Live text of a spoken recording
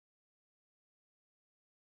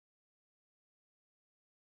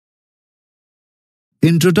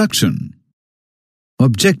Introduction.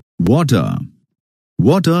 Object: water.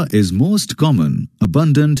 Water is most common,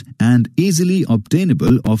 abundant, and easily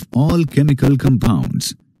obtainable of all chemical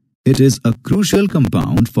compounds. It is a crucial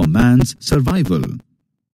compound for man's survival.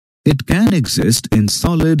 It can exist in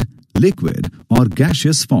solid, liquid, or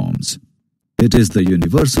gaseous forms. It is the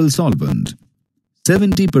universal solvent.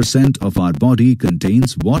 70% of our body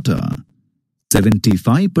contains water.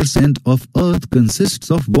 75% of Earth consists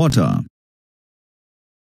of water.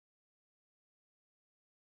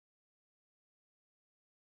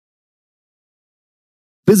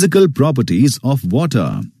 Physical properties of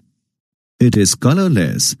water. It is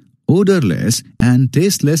colorless, odorless, and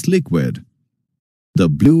tasteless liquid. The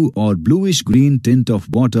blue or bluish-green tint of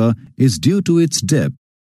water is due to its depth.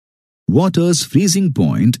 Water's freezing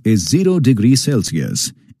point is 0 degrees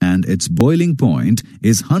Celsius and its boiling point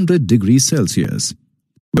is 100 degrees Celsius.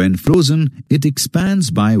 When frozen, it expands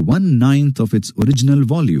by 1/9 of its original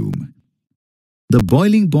volume. The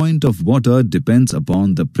boiling point of water depends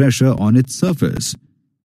upon the pressure on its surface.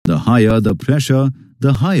 The higher the pressure,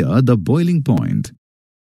 the higher the boiling point.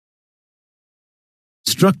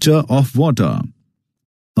 Structure of water.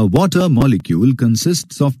 A water molecule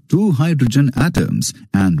consists of 2 hydrogen atoms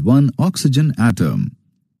and 1 oxygen atom.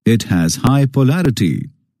 It has high polarity.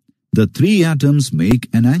 The 3 atoms make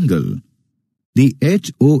an angle. The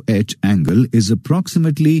HOH angle is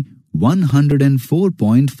approximately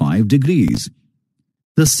 104.5 degrees.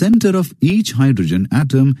 The center of each hydrogen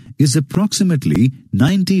atom is approximately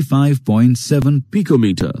 95.7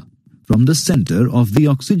 picometer from the center of the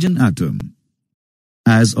oxygen atom.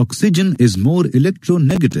 As oxygen is more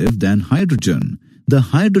electronegative than hydrogen, the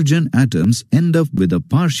hydrogen atoms end up with a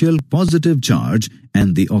partial positive charge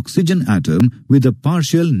and the oxygen atom with a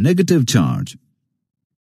partial negative charge.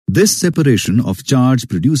 This separation of charge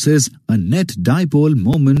produces a net dipole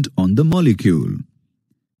moment on the molecule.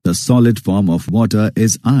 The solid form of water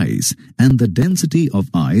is ice, and the density of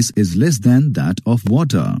ice is less than that of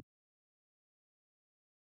water.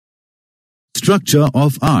 Structure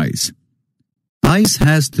of ice. Ice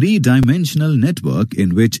has 3-dimensional network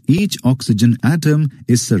in which each oxygen atom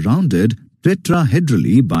is surrounded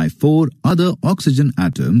tetrahedrally by 4 other oxygen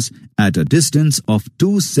atoms at a distance of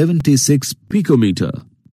 276 picometer.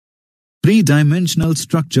 3-dimensional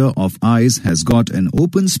structure of ice has got an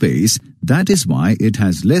open space, that is why it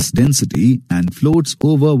has less density and floats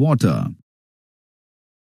over water.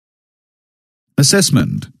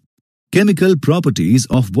 Assessment. Chemical properties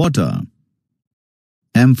of water.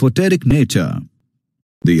 Amphoteric nature.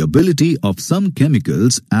 The ability of some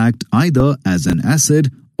chemicals act either as an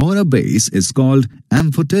acid or a base is called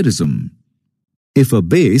amphoterism. If a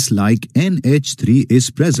base like NH3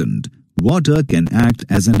 is present, water can act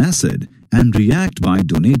as an acid and react by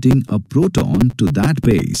donating a proton to that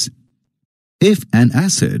base. If an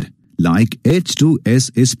acid like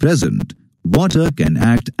H2S is present, water can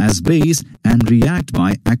act as base and react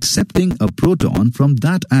by accepting a proton from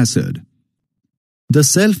that acid. The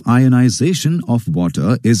self-ionization of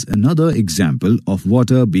water is another example of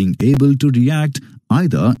water being able to react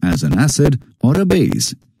either as an acid or a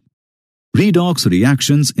base. Redox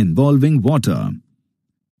reactions involving water.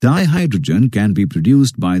 Dihydrogen can be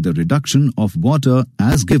produced by the reduction of water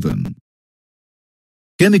as given.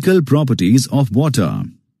 Chemical properties of water.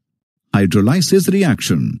 Hydrolysis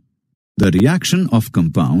reaction. The reaction of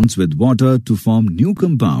compounds with water to form new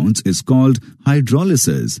compounds is called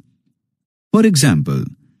hydrolysis. For example,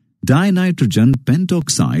 dinitrogen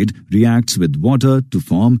pentoxide reacts with water to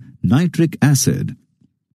form nitric acid.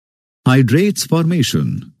 Hydrates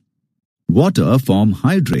formation. Water form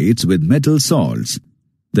hydrates with metal salts.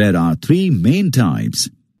 There are 3 main types.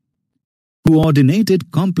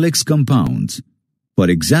 Coordinated complex compounds. For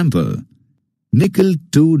example, nickel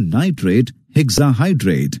 2 nitrate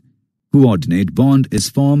hexahydrate. Coordinate bond is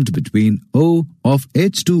formed between O of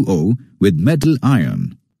H2O with metal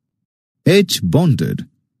ion. H bonded.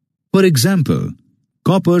 For example,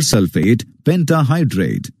 copper sulfate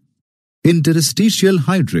pentahydrate. Interstitial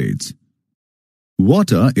hydrates.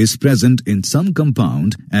 Water is present in some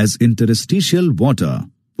compound as interstitial water.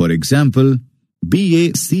 For example,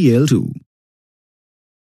 BaCl2.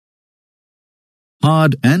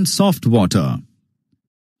 Hard and soft water.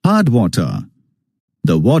 Hard water.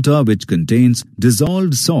 The water which contains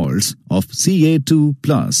dissolved salts of Ca2+,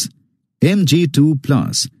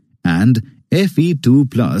 Mg2+, and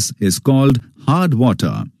Fe2+ is called hard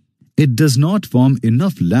water. It does not form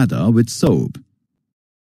enough lather with soap.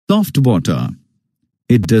 Soft water.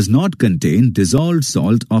 It does not contain dissolved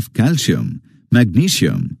salt of calcium,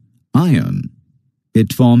 magnesium, iron.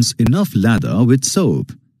 It forms enough lather with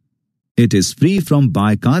soap. It is free from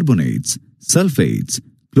bicarbonates, sulfates,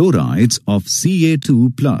 chlorides of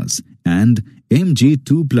Ca2+ and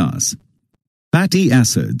Mg2+. Fatty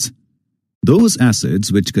acids. Those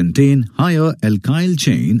acids which contain higher alkyl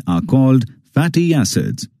chain are called fatty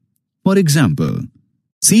acids. For example,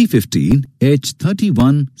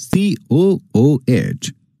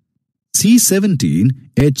 C15H31COOH,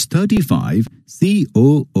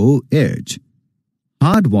 C17H35COOH.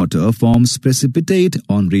 Hard water forms precipitate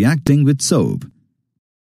on reacting with soap.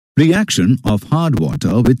 Reaction of hard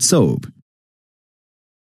water with soap.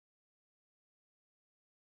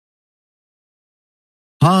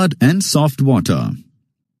 Hard and soft water.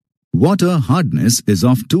 Water hardness is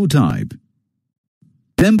of two types.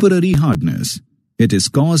 Temporary hardness. It is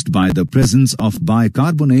caused by the presence of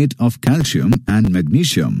bicarbonate of calcium and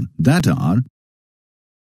magnesium that are,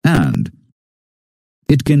 and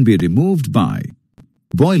it can be removed by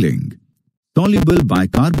boiling. Soluble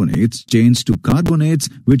bicarbonates change to carbonates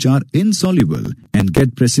which are insoluble and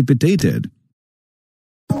get precipitated.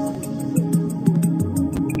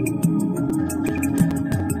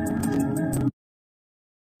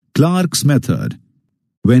 Clark's method.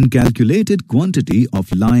 When calculated quantity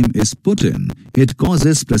of lime is put in, it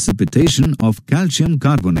causes precipitation of calcium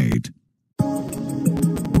carbonate.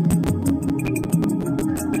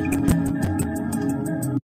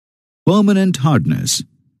 Permanent hardness.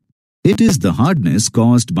 It is the hardness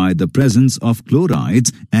caused by the presence of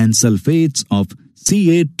chlorides and sulfates of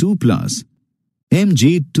Ca2+,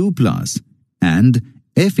 Mg2+, and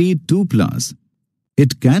Fe2+.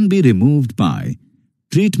 It can be removed by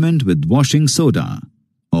treatment with washing soda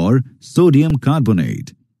or sodium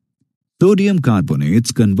carbonate. Sodium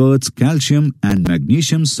carbonates converts calcium and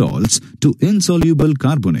magnesium salts to insoluble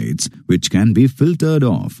carbonates which can be filtered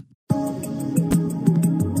off.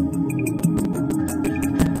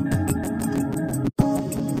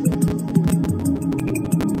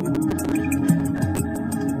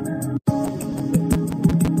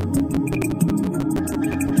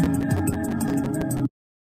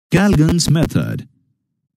 Calgon's method.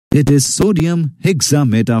 It is sodium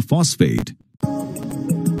hexametaphosphate.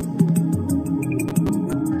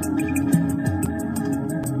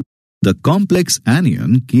 The complex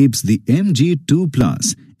anion keeps the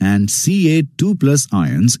Mg2+ and Ca2+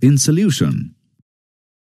 ions in solution.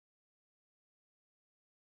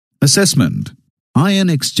 Assessment. Ion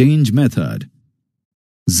exchange method.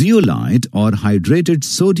 Zeolite or hydrated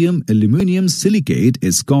sodium aluminium silicate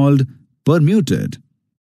is called permuted.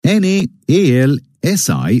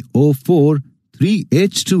 NaAlSiO4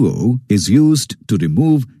 3H2O is used to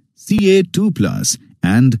remove Ca2+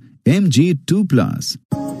 and Mg2+.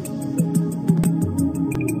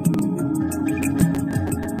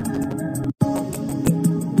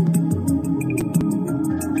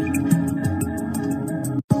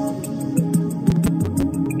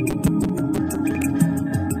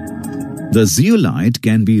 The zeolite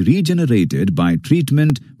can be regenerated by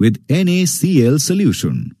treatment with NaCl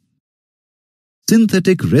solution.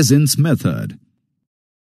 Synthetic resins method.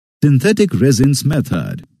 Synthetic resins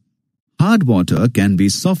method. Hard water can be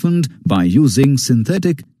softened by using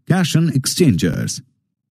synthetic cation exchangers.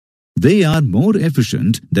 They are more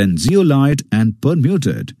efficient than zeolite and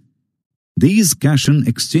permuted. These cation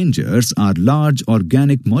exchangers are large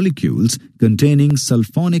organic molecules containing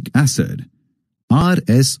sulfonic acid,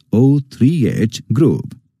 RSO3H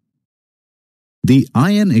group. The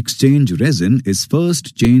ion exchange resin is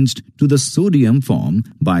first changed to the sodium form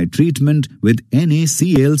by treatment with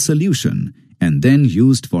NaCl solution and then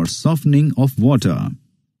used for softening of water.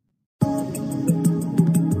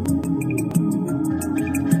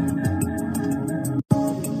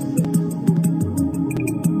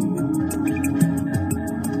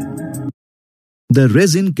 The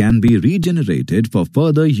resin can be regenerated for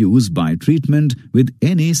further use by treatment with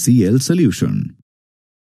NaCl solution.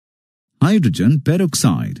 Hydrogen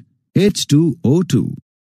peroxide, H2O2.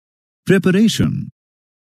 Preparation.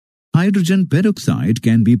 Hydrogen peroxide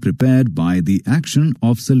can be prepared by the action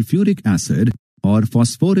of sulfuric acid or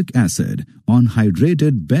phosphoric acid on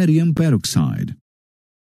hydrated barium peroxide.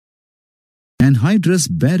 Anhydrous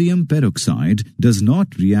barium peroxide does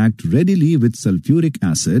not react readily with sulfuric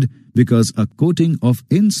acid because a coating of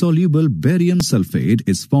insoluble barium sulfate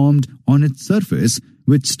is formed on its surface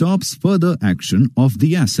which stops further action of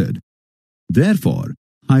the acid. Therefore,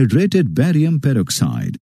 hydrated barium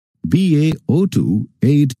peroxide,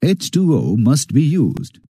 BaO2,8H2O must be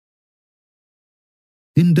used.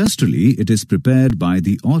 Industrially, it is prepared by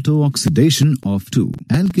the auto-oxidation of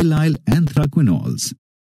 2-alkylyl anthraquinols.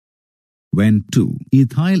 When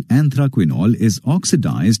 2-ethyl anthraquinol is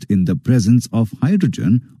oxidized in the presence of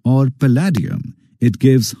hydrogen or palladium, it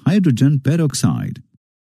gives hydrogen peroxide.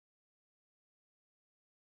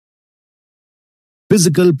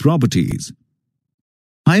 Physical properties.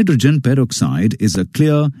 Hydrogen peroxide is a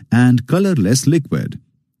clear and colorless liquid.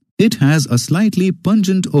 It has a slightly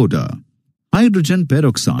pungent odor. Hydrogen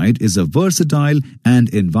peroxide is a versatile and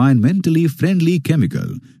environmentally friendly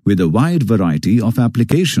chemical with a wide variety of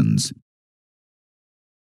applications.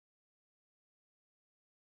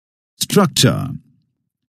 Structure.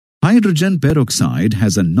 Hydrogen peroxide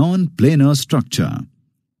has a non-planar structure.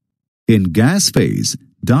 In gas phase,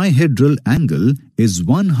 dihedral angle is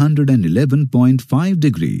 111.5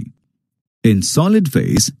 degree. In solid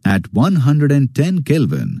phase at 110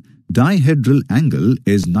 Kelvin, dihedral angle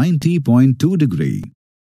is 90.2 degree.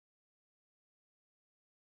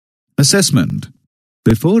 Assessment.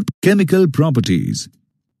 Before chemical properties.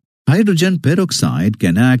 Hydrogen peroxide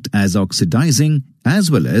can act as oxidizing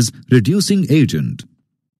as well as reducing agent.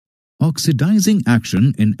 Oxidizing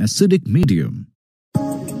action in acidic medium.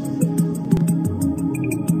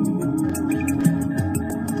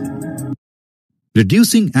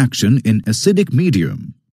 Reducing action in acidic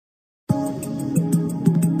medium.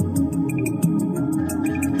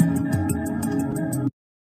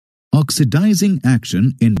 Oxidizing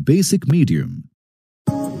action in basic medium.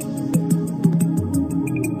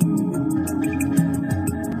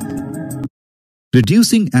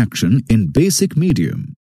 Reducing action in basic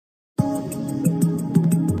medium.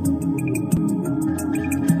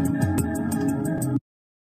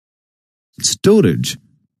 Storage.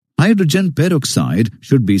 Hydrogen peroxide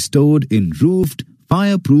should be stored in roofed,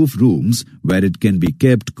 fireproof rooms where it can be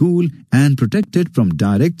kept cool and protected from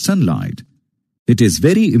direct sunlight. It is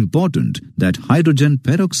very important that hydrogen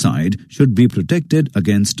peroxide should be protected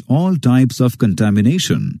against all types of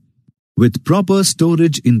contamination. With proper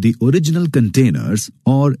storage in the original containers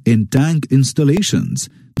or in tank installations,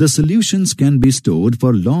 the solutions can be stored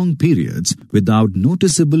for long periods without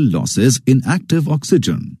noticeable losses in active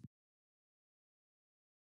oxygen.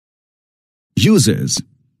 Uses.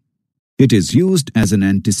 It is used as an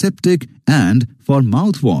antiseptic and for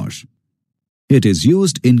mouthwash. It is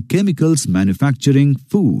used in chemicals manufacturing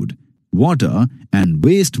food, water and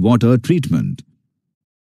wastewater treatment.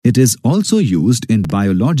 It is also used in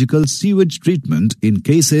biological sewage treatment in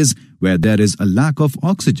cases where there is a lack of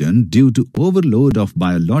oxygen due to overload of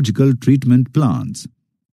biological treatment plants.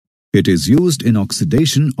 It is used in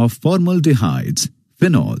oxidation of formaldehydes,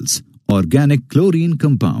 phenols, organic chlorine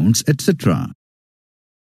compounds, etc.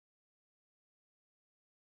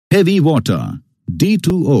 Heavy water,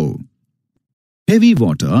 D2O. Heavy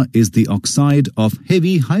water is the oxide of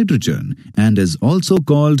heavy hydrogen and is also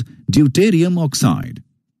called deuterium oxide.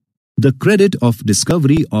 The credit of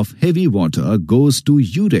discovery of heavy water goes to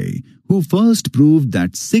Urey, who first proved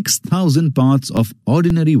that 6,000 parts of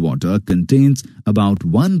ordinary water contains about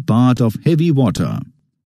 1 part of heavy water.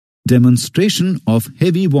 Demonstration of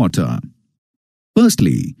heavy water.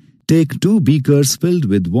 Firstly, take 2 beakers filled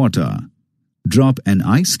with water. Drop an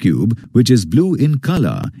ice cube, which is blue in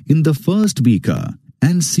color, in the first beaker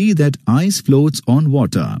and see that ice floats on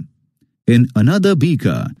water. In another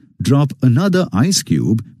beaker, drop another ice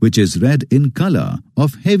cube, which is red in color,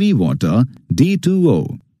 of heavy water,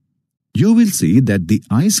 D2O. You will see that the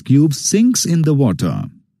ice cube sinks in the water.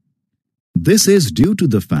 This is due to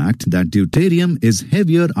the fact that deuterium is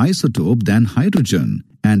heavier isotope than hydrogen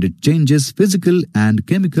and it changes physical and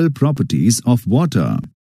chemical properties of water.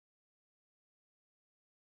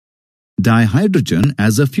 Dihydrogen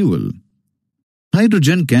as a fuel.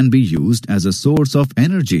 Hydrogen can be used as a source of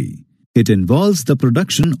energy. It involves the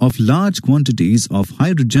production of large quantities of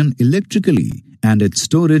hydrogen electrically and its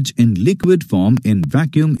storage in liquid form in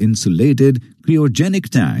vacuum-insulated cryogenic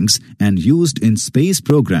tanks and used in space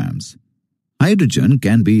programs. Hydrogen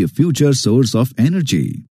can be a future source of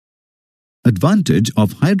energy. Advantage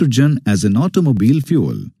of hydrogen as an automobile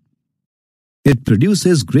fuel. It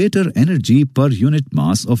produces greater energy per unit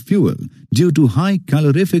mass of fuel due to high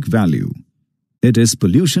calorific value. It is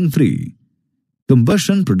pollution-free.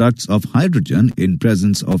 Combustion products of hydrogen in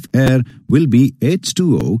presence of air will be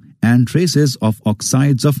H2O and traces of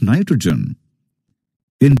oxides of nitrogen.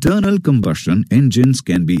 Internal combustion engines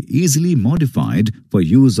can be easily modified for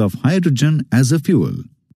use of hydrogen as a fuel.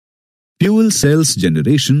 Fuel cells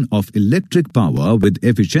generation of electric power with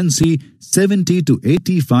efficiency 70 to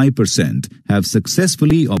 85% have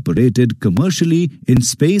successfully operated commercially in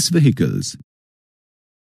space vehicles.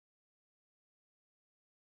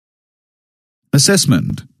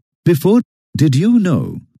 Assessment. Before, did you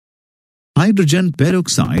know? Hydrogen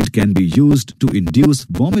peroxide can be used to induce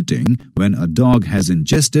vomiting when a dog has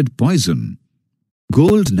ingested poison.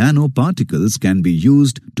 Gold nanoparticles can be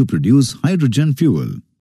used to produce hydrogen fuel.